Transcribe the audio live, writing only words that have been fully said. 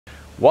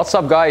What's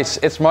up guys,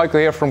 it's Michael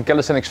here from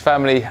Calisthenics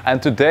Family,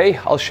 and today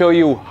I'll show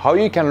you how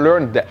you can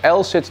learn the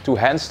L-sit to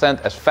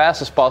handstand as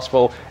fast as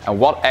possible and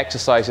what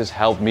exercises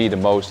helped me the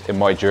most in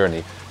my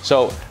journey.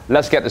 So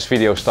let's get this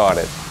video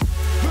started.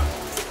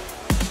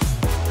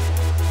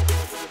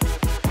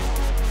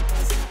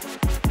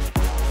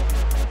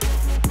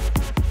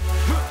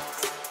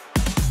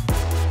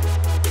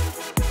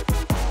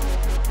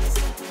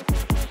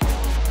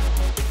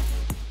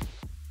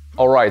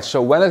 Alright,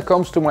 so when it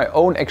comes to my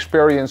own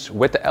experience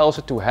with the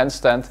L-sit to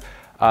handstand,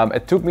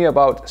 it took me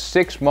about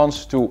 6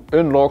 months to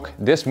unlock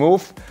this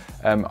move.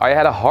 I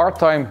had a hard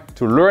time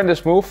to learn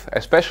this move,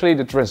 especially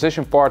the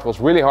transition part was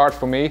really hard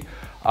for me.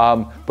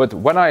 But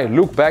when I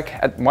look back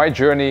at my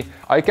journey,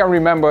 I can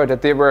remember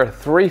that there were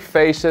 3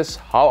 phases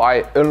how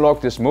I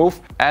unlocked this move.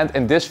 And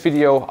in this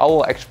video, I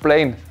will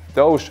explain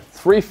those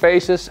 3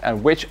 phases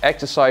and which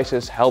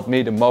exercises helped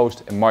me the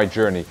most in my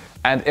journey.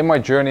 And in my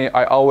journey,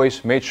 I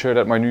always made sure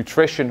that my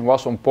nutrition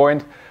was on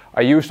point.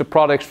 I used the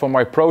products from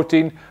my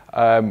protein,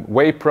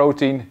 whey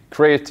protein,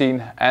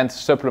 creatine, and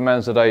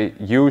supplements that I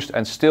used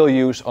and still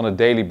use on a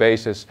daily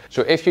basis.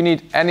 So if you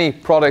need any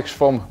products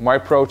from my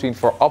protein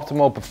for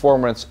optimal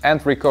performance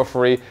and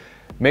recovery,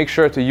 make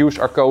sure to use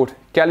our code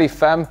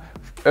CALIFAM,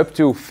 up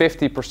to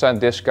 50%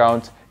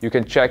 discount. You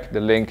can check the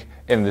link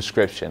in the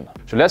description.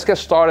 So let's get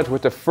started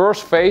with the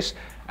first phase.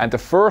 And the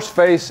first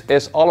phase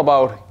is all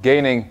about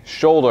gaining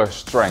shoulder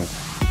strength.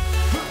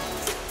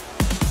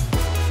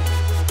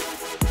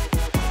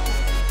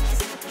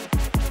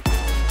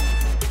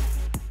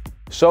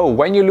 So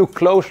when you look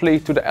closely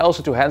to the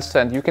L-sit to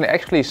handstand, you can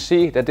actually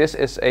see that this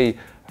is a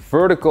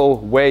vertical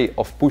way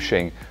of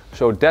pushing.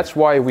 So that's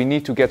why we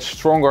need to get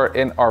stronger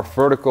in our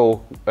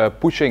vertical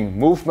pushing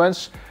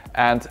movements.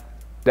 And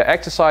the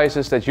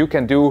exercises that you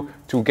can do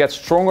to get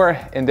stronger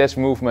in this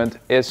movement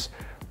is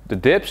the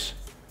dips,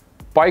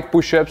 pike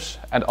push-ups,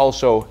 and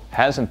also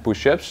handstand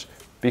push-ups,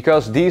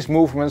 because these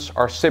movements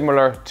are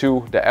similar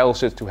to the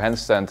L-sit to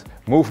handstand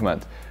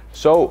movement.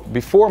 So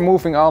before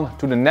moving on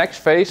to the next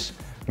phase,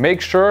 make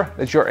sure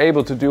that you're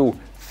able to do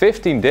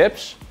 15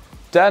 dips,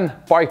 10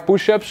 pike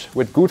push-ups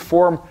with good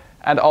form,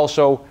 and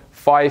also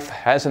 5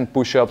 handstand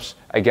push-ups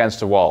against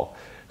the wall.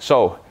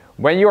 So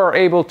when you are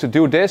able to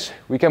do this,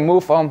 we can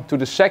move on to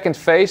the second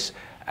phase,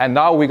 and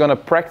now we're gonna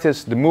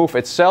practice the move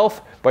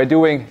itself by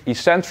doing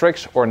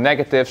eccentrics or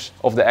negatives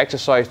of the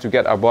exercise to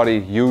get our body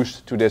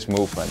used to this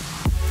movement.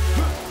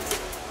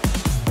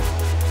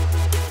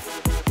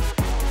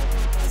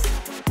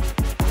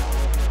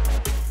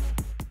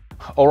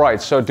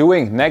 Alright, so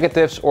doing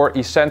negatives or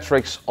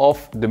eccentrics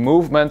of the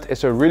movement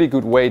is a really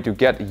good way to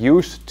get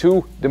used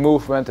to the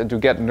movement and to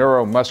get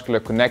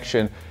neuromuscular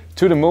connection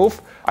to the move.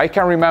 I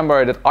can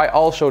remember that I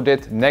also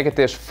did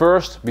negatives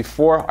first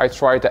before I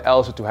tried the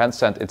L-sit to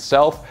handstand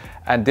itself,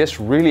 and this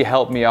really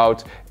helped me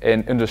out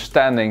in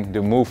understanding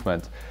the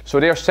movement. So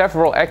there are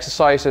several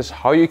exercises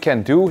how you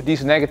can do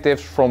these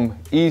negatives from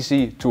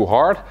easy to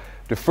hard.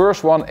 The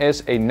first one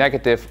is a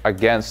negative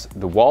against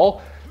the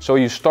wall. So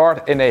you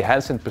start in a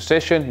handstand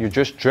position, you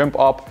just jump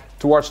up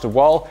towards the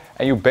wall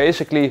and you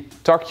basically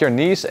tuck your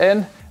knees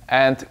in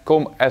and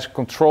come as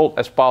controlled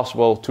as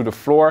possible to the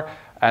floor.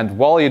 And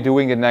while you're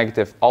doing the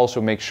negative,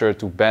 also make sure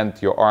to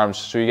bend your arms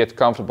so you get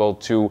comfortable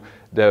to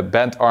the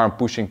bent arm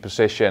pushing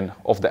position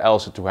of the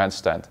L-sit to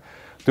handstand.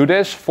 Do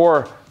this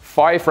for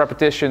 5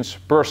 repetitions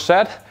per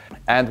set.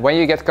 And when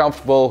you get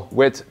comfortable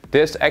with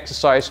this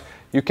exercise,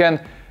 you can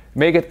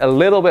make it a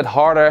little bit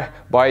harder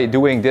by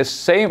doing this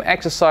same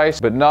exercise,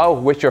 but now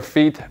with your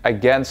feet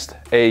against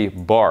a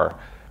bar.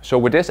 So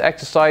with this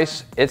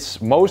exercise,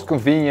 it's most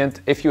convenient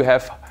if you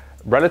have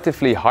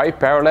relatively high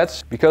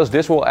parallettes, because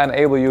this will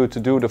enable you to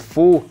do the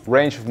full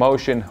range of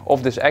motion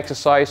of this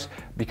exercise,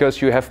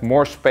 because you have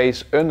more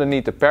space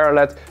underneath the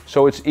parallel,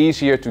 so it's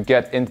easier to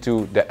get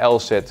into the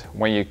L-sit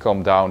when you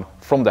come down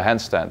from the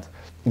handstand.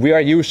 We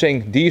are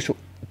using these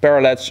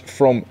parallettes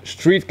from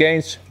Street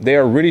Gains. They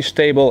are really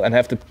stable and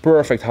have the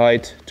perfect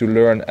height to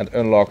learn and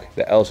unlock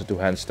the L-sit to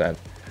handstand.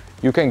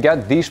 You can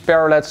get these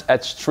parallettes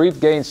at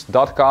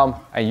streetgains.com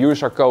and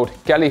use our code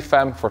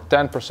CALIFAM for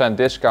 10%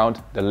 discount.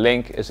 The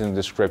link is in the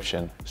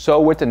description.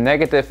 So with the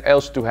negative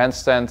L-sit to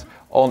handstand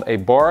on a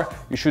bar,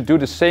 you should do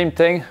the same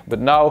thing, but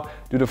now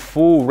do the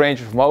full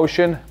range of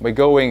motion by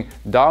going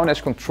down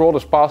as controlled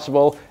as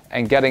possible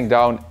and getting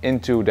down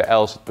into the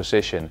L-sit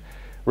position.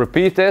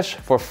 Repeat this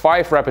for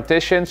 5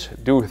 repetitions,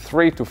 do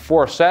 3 to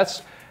 4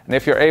 sets. And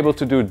if you're able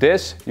to do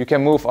this, you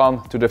can move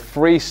on to the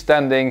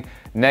freestanding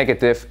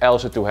negative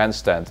L-sit to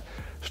handstand.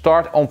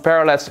 Start on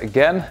parallettes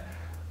again,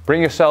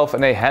 bring yourself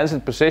in a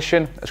handstand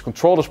position as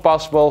controlled as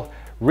possible.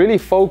 Really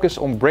focus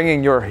on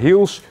bringing your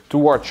heels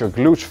towards your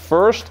glutes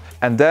first,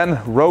 and then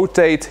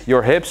rotate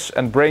your hips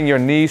and bring your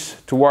knees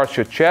towards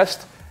your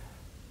chest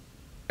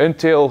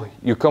until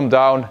you come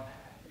down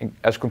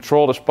as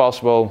controlled as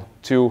possible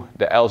to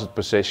the L-sit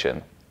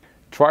position.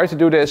 Try to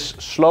do this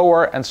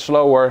slower and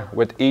slower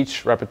with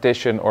each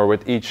repetition or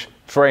with each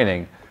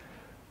training.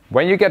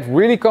 When you get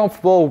really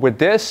comfortable with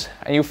this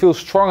and you feel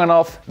strong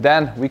enough,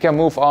 then we can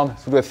move on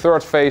to the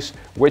third phase,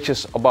 which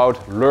is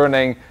about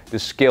learning the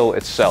skill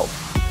itself.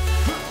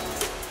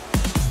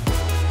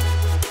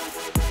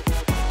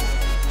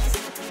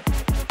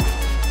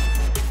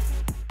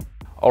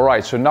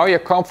 Alright, so now you're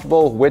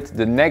comfortable with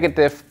the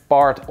negative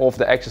part of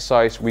the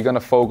exercise, we're gonna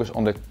focus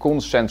on the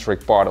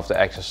concentric part of the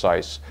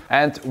exercise.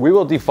 And we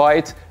will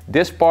divide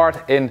this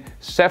part in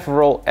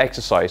several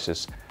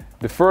exercises.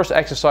 The first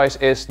exercise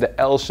is the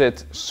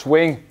L-sit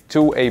swing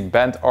to a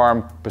bent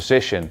arm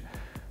position.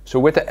 So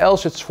with the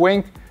L-sit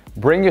swing,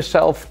 bring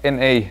yourself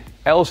in a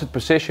L-sit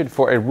position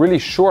for a really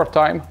short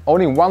time,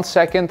 only 1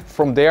 second.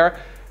 From there,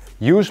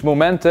 use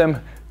momentum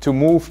to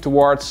move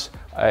towards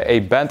a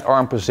bent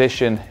arm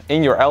position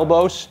in your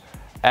elbows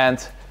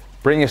and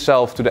bring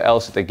yourself to the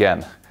L-sit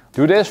again.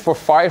 Do this for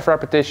 5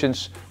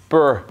 repetitions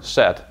per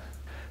set.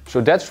 So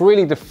that's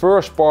really the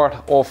first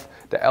part of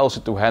the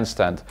L-sit to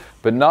handstand.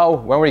 But now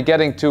when we're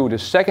getting to the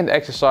second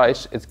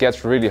exercise, it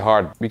gets really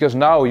hard, because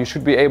now you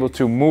should be able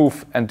to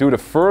move and do the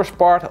first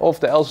part of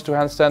the L-sit to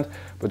handstand,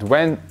 but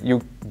when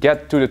you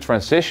get to the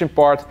transition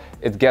part,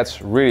 it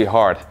gets really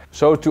hard.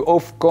 So to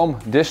overcome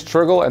this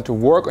struggle and to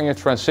work on your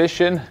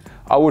transition,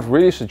 I would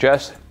really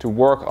suggest to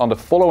work on the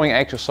following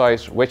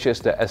exercise, which is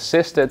the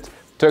assisted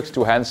tuck to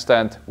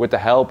handstand with the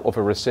help of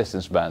a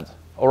resistance band.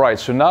 Alright,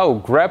 so now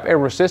grab a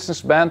resistance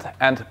band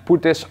and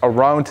put this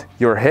around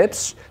your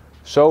hips.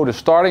 So the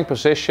starting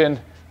position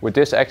with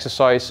this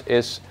exercise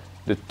is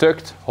the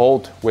tucked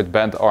hold with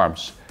bent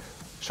arms.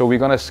 So we're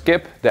gonna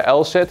skip the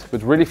L-sit,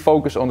 but really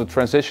focus on the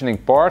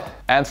transitioning part,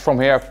 and from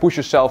here push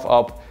yourself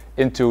up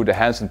into the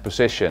handstand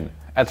position.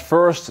 At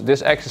first,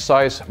 this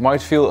exercise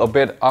might feel a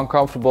bit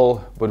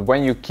uncomfortable, but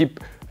when you keep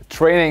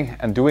training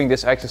and doing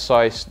this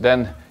exercise,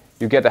 then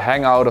you get the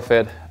hang out of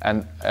it,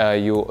 and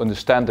you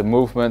understand the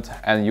movement,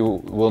 and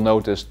you will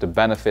notice the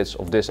benefits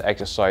of this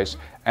exercise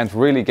and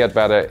really get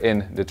better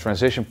in the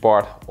transition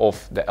part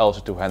of the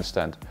L-sit to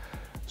handstand.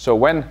 So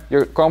when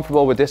you're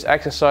comfortable with this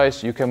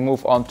exercise, you can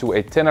move on to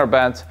a thinner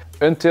band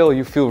until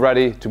you feel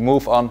ready to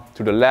move on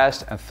to the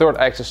last and third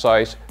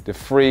exercise, the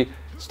free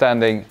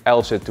standing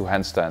L-sit to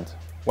handstand.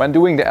 When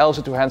doing the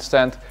L-sit to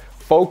handstand,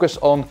 focus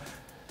on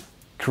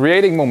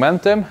creating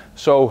momentum.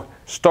 So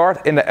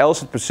start in the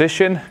L-sit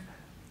position,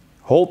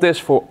 hold this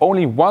for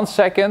only 1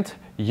 second,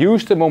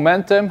 use the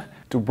momentum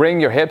to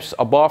bring your hips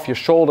above your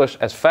shoulders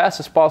as fast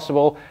as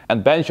possible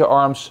and bend your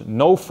arms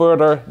no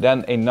further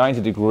than a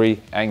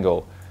 90-degree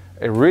angle.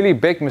 A really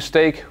big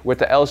mistake with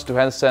the L-sit to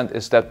handstand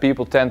is that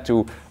people tend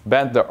to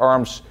bend their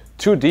arms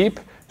too deep,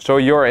 so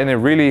you're in a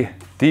really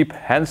deep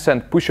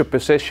handstand push-up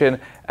position,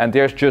 and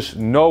there's just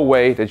no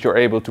way that you're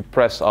able to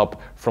press up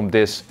from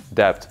this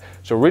depth.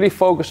 So really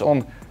focus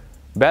on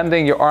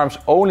bending your arms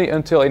only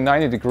until a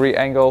 90-degree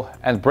angle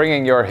and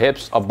bringing your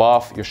hips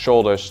above your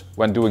shoulders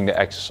when doing the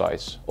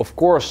exercise. Of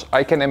course,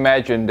 I can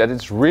imagine that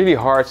it's really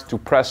hard to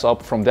press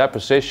up from that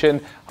position.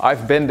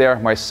 I've been there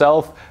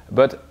myself,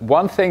 but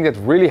one thing that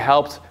really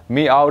helped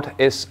me out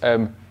is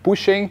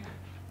pushing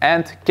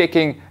and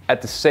kicking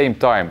at the same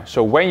time.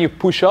 So when you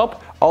push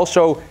up,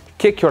 also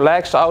kick your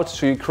legs out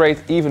so you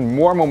create even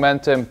more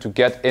momentum to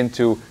get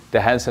into the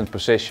handstand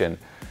position.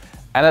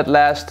 And at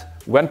last,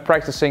 when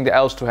practicing the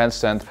L-sit to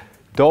handstand,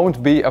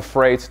 don't be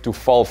afraid to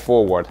fall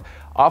forward.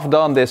 I've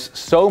done this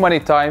so many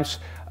times,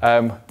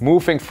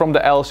 moving from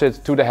the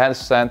L-sit to the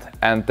handstand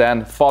and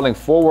then falling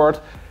forward.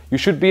 You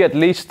should be at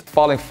least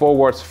falling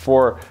forward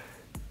for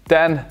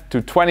 10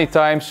 to 20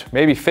 times,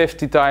 maybe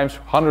 50 times,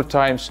 100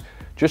 times.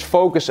 Just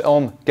focus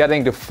on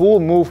getting the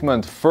full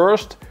movement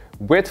first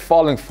with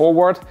falling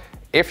forward.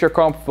 If you're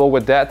comfortable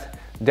with that,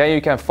 then you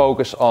can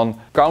focus on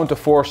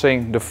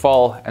counter-forcing the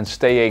fall and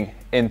staying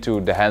into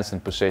the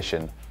handstand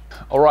position.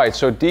 Alright,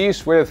 so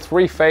these were the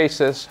 3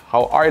 phases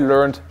how I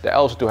learned the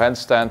L-sit to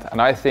handstand,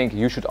 and I think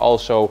you should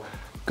also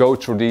go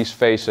through these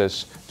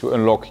phases to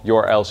unlock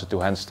your L-sit to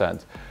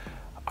handstand.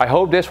 I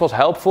hope this was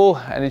helpful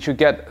and that you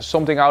get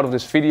something out of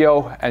this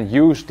video and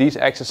use these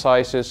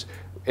exercises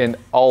in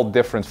all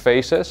different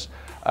phases.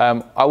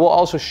 I will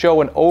also show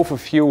an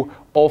overview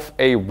of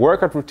a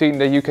workout routine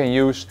that you can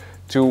use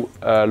to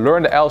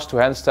learn the L-sit to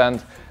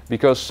handstand,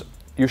 because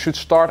you should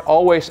start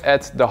always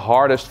at the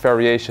hardest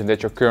variation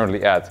that you're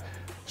currently at.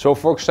 So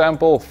for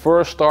example,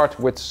 first start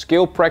with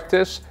skill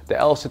practice, the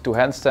L-sit to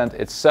handstand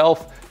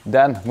itself,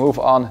 then move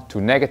on to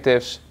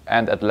negatives,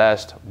 and at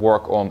last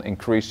work on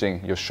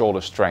increasing your shoulder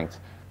strength.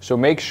 So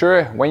make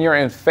sure when you're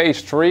in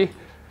phase 3,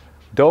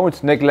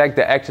 don't neglect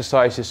the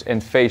exercises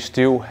in phase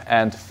 2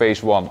 and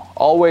phase 1.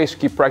 Always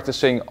keep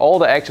practicing all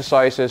the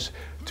exercises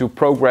to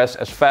progress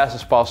as fast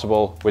as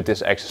possible with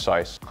this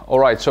exercise.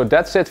 Alright, so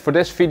that's it for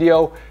this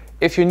video.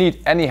 If you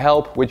need any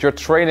help with your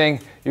training,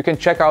 you can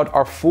check out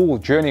our full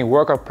journey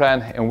workout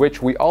plan, in which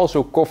we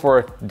also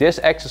cover this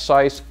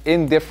exercise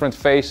in different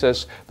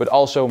phases, but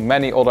also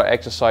many other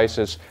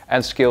exercises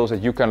and skills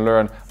that you can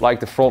learn, like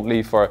the front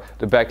lever,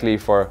 the back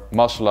lever,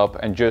 muscle up,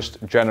 and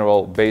just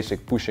general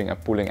basic pushing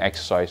and pulling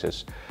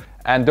exercises.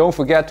 And don't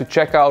forget to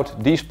check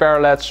out these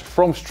parallettes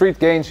from Street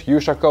Gains.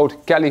 Use our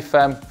code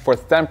CALIFAM for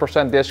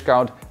 10%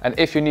 discount. And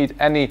if you need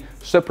any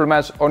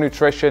supplements or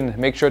nutrition,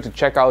 make sure to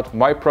check out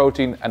My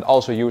Protein and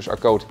also use our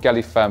code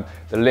CALIFAM.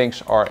 The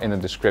links are in the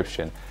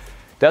description.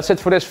 That's it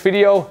for this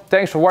video.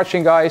 Thanks for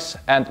watching, guys,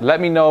 and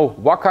let me know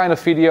what kind of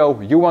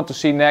video you want to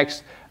see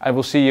next, and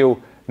we'll see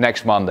you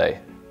next Monday.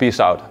 Peace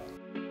out.